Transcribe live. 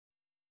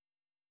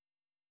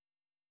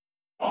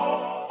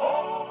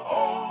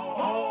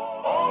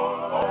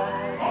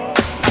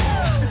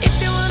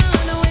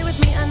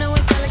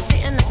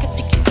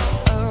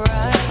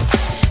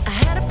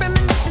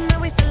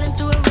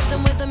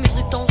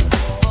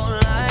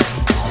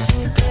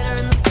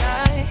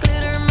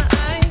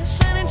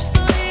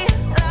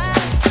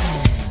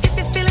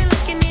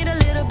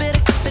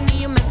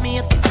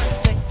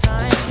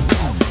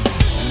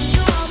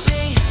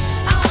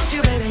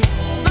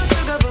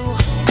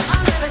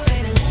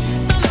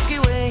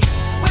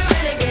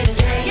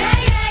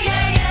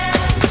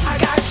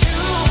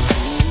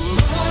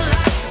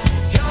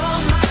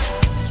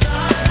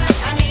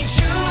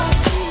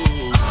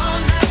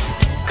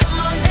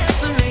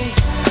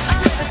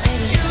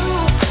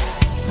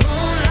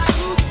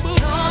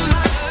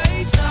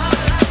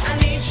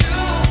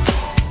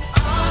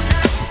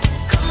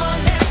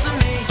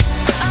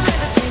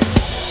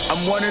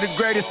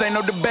greatest, ain't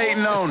no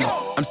debating on it.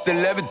 I'm still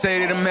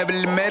levitated, I'm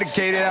heavily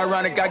medicated.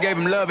 Ironic, I gave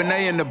him love and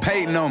they end up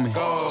hating on me.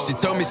 She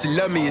told me she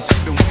loved me and she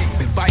been waiting.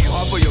 Been fighting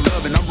hard for your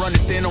love and I'm running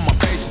thin on my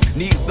patience.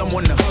 Needing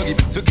someone to hug,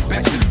 even took it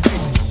back to the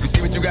basics. You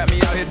see what you got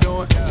me out here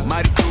doing?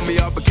 Might have threw me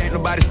off, but can't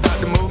nobody stop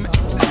the movement.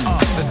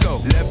 Let's go.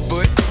 Left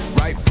foot,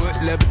 right foot,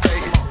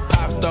 levitating.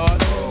 Pop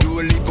stars, do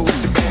a Lipa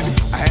with the baby.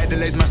 I had to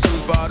lace my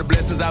shoes for all the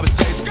blessings I was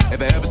chasing.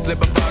 If I ever slip,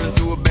 I fall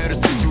into a better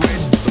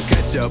situation. So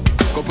catch up,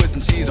 go put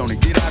some cheese on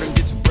it, get out and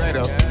get your bread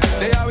up.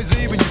 They always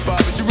leave when you fall,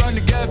 but you run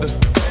together.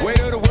 Weight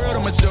of the world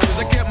on my shoulders,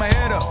 I kept my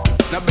head up.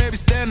 Now baby,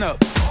 stand up,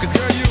 cause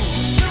girl, you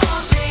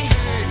want me,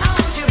 I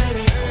want you,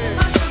 baby.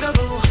 My sugar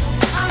boo,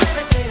 I'm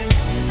levitating.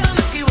 The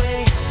Milky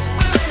Way,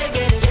 we're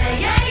renegading. Yeah,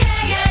 yeah,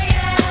 yeah, yeah,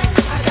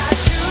 yeah. I got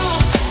you,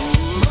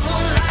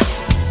 moonlight,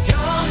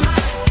 you're my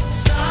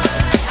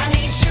starlight. I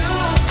need you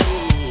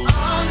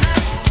all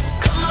night.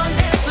 Come on,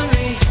 dance with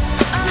me.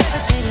 I'm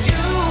levitating.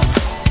 You,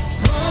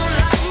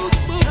 moonlight,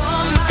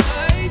 you're my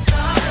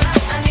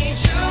starlight. I need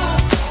you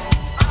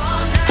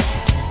all night.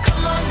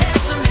 Come on,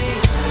 dance with me.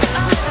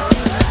 I'm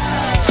levitating.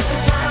 You can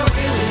fly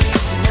away with me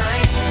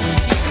tonight.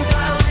 You can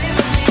fly away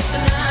with me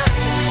tonight.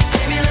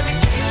 Baby, let me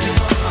take you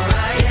for a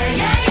ride. Yeah,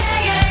 yeah,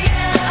 yeah, yeah,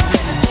 yeah. I'm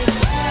levitating.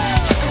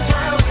 You can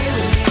fly away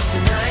with me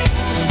tonight.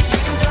 You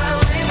can fly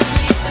away with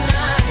me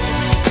tonight.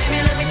 Baby,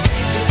 let me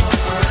take you for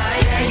a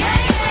ride. Yeah, yeah,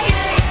 yeah,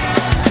 yeah,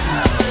 yeah.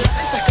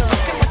 It's like a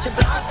rocket with your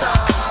blast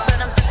off, and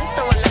I'm feeling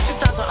so electric,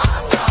 that's what I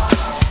saw.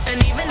 And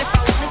even if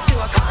I wanted to,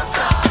 I can't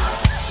stop.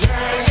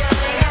 Yeah, yeah,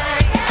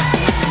 yeah, yeah.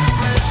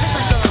 My love is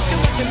like a rocket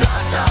with your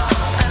blast off,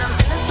 and I'm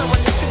feeling so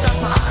electric, that's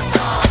my ass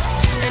off.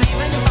 And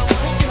even if I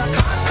wanted to, I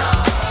can't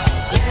stop.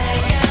 Yeah,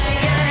 yeah,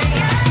 yeah,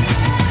 yeah.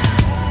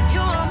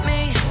 You want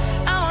me,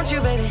 I want you,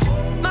 baby.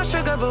 My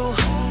sugar boo,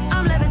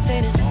 I'm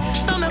levitating.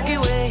 The Milky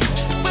Way,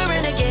 we're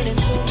renegading.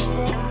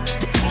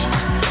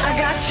 I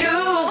got you,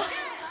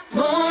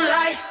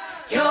 moonlight,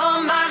 you're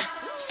my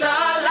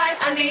starlight.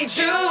 I need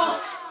you